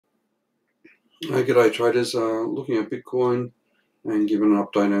G'day traders, looking at Bitcoin and giving an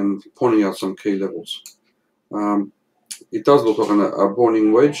update and pointing out some key levels. It does look like a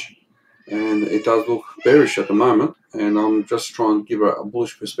broadening wedge, and it does look bearish at the moment, and I'm just trying to give a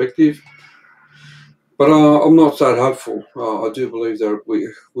bullish perspective, but I'm not that hopeful. I do believe that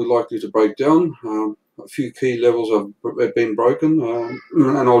we're likely to break down. A few key levels have been broken,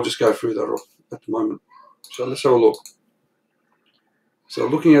 and I'll just go through that at the moment. So let's have a look. So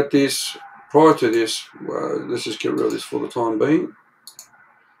looking at this, prior to this, let's just get rid of this for the time being.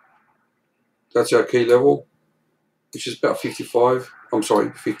 That's our key level, which is about 50K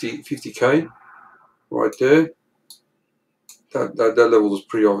right there. That level is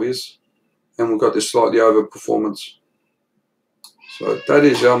pretty obvious. And we've got this slightly over performance. So that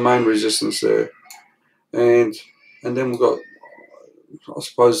is our main resistance there. And then we've got, I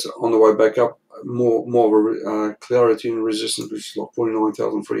suppose, on the way back up, more of a clarity in resistance, which is like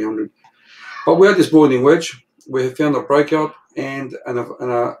 49,300. But we had this broadening wedge. We have found a breakout and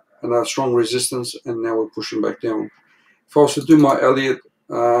a strong resistance, and now we're pushing back down. If I was to do my Elliott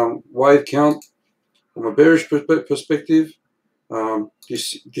wave count from a bearish perspective,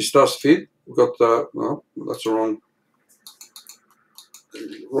 this does fit. We've got the, well, that's the wrong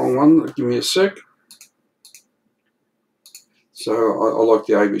one. Give me a sec. So I like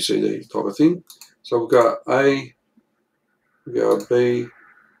the ABCD type of thing. So we've got A, we got B,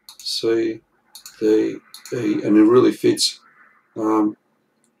 C, D, E, and it really fits to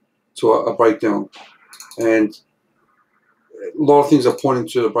a breakdown. And a lot of things are pointing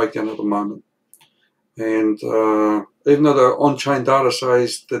to the breakdown at the moment. And even though the on-chain data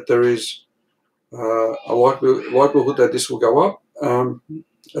says that there is a likelihood that this will go up,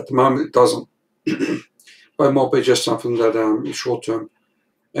 at the moment it doesn't. But it might be just something that is short-term.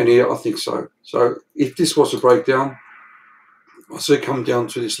 And here I think so. So if this was a breakdown, I see it come down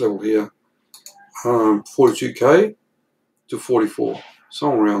to this level here, 42K to 44,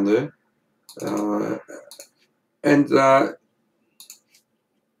 somewhere around there.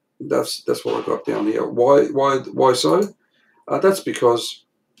 That's what I got down here. Why so? That's because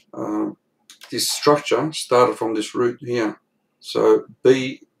this structure started from this root here. So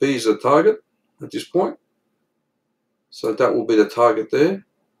B is the target at this point. So that will be the target there.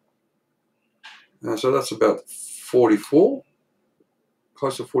 So that's about 44,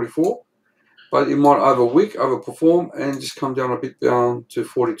 close to 44. But it might overperform, and just come down a bit down to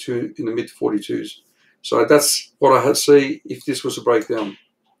 42, in the mid 42s. So that's what I see if this was a breakdown.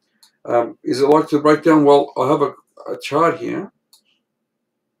 Is it likely to break down? Well, I have a chart here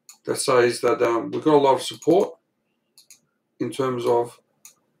that says that we've got a lot of support in terms of,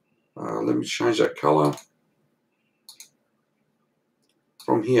 let me change that color.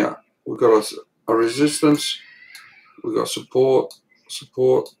 From here, we've got a resistance, we've got support.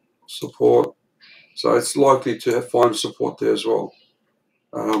 So it's likely to find support there as well.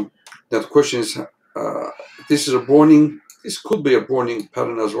 Now the question is, this is a broadening. This could be a broadening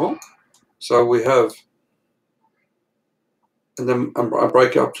pattern as well. So we have, and then a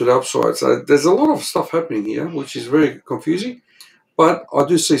breakout to the upside. So there's a lot of stuff happening here, which is very confusing. But I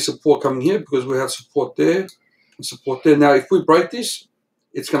do see support coming here because we have support there and support there. Now, if we break this,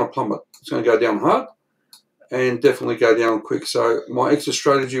 it's going to plummet. It's going to go down hard and definitely go down quick. So my exit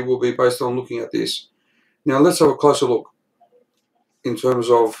strategy will be based on looking at this. Now let's have a closer look in terms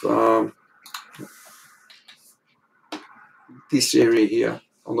of this area here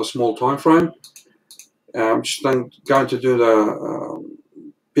on the small time frame. I'm just going to do the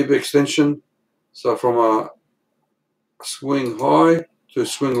pivot extension. So from a swing high to a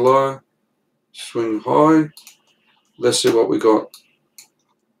swing low, swing high. Let's see what we got.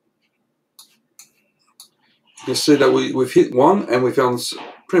 You can see that we've hit one, and we found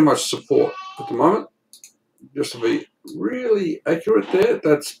pretty much support at the moment. Just to be really accurate there,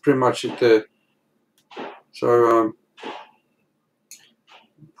 that's pretty much it there. So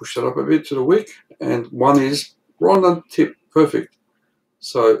push that up a bit to the wick, and one is right on the tip, perfect.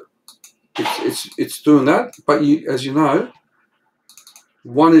 So it's doing that, but as you know,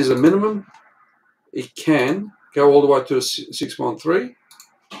 one is a minimum. It can go all the way to a 613.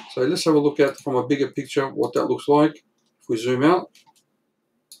 So let's have a look at, from a bigger picture, what that looks like if we zoom out.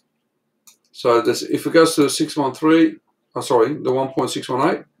 So if it goes to the 613, the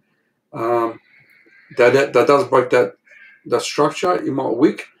 1.618, that does break that structure. It might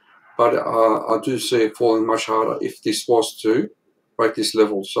wick, but I do see it falling much harder if this was to break this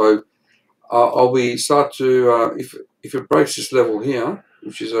level. So we start to, if it breaks this level here,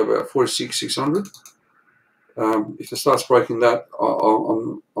 which is about 46,600. If it starts breaking that,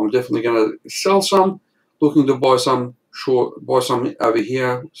 I'm definitely going to sell some, looking to buy some short, buy some over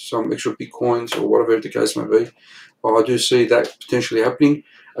here, some extra Bitcoins or whatever the case may be. But I do see that potentially happening.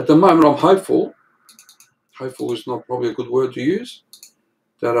 At the moment, I'm hopeful. Hopeful is not probably a good word to use.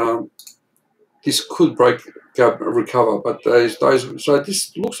 That this could recover, but so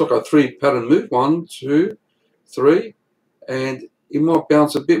this looks like a 3 pattern move. 1, 2, 3, and it might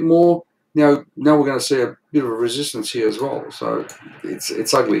bounce a bit more. Now we're going to see a bit of a resistance here as well. So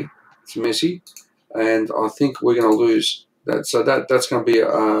it's ugly, it's messy, and I think we're going to lose that. So that's going to be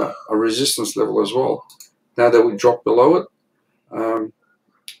a resistance level as well. Now that we drop below it,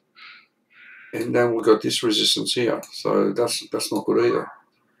 and then we've got this resistance here. So that's not good either.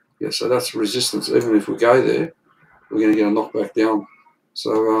 Yeah, so that's resistance. Even if we go there, we're going to get a knockback down.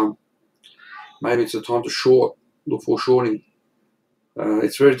 So maybe it's a time to short, look for shorting.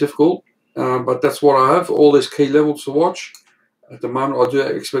 It's very difficult, but that's what I have. All these key levels to watch. At the moment, I do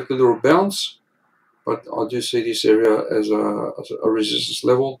expect a little bounce, but I do see this area as a resistance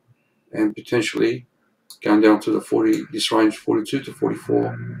level, and potentially going down to the this range 42 to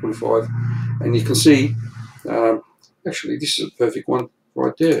 44, 45. And you can see, actually, this is a perfect one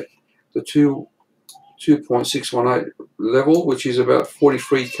right there. The 2.618 level, which is about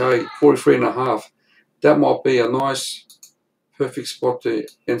 43K, 43.5. That might be a nice, perfect spot to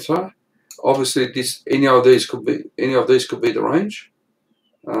enter. Obviously, any of these could be the range.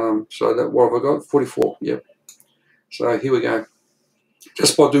 So that, what have I got? 44. Yep. So here we go.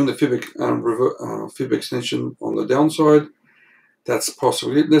 Just by doing the fib extension on the downside, that's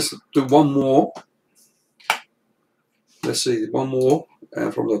possibly it. Let's do one more. Let's see, one more,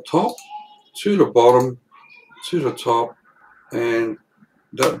 and from the top to the bottom to the top, and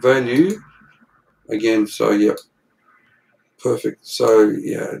that value again. So yeah, perfect. So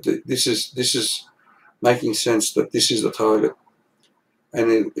yeah, this is making sense that this is the target,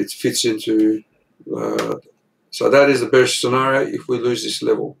 and it fits into. So that is the bearish scenario if we lose this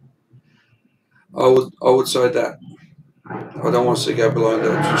level. I would say that I don't want to see go below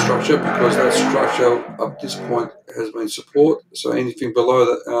that structure, because that structure up this point has been support. So anything below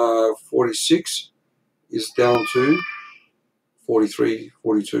that 46 is down to 43,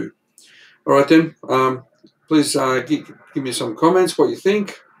 42. All right then. Please give me some comments, what you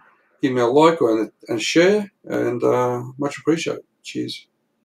think. Give me a like and share, and much appreciated. Cheers.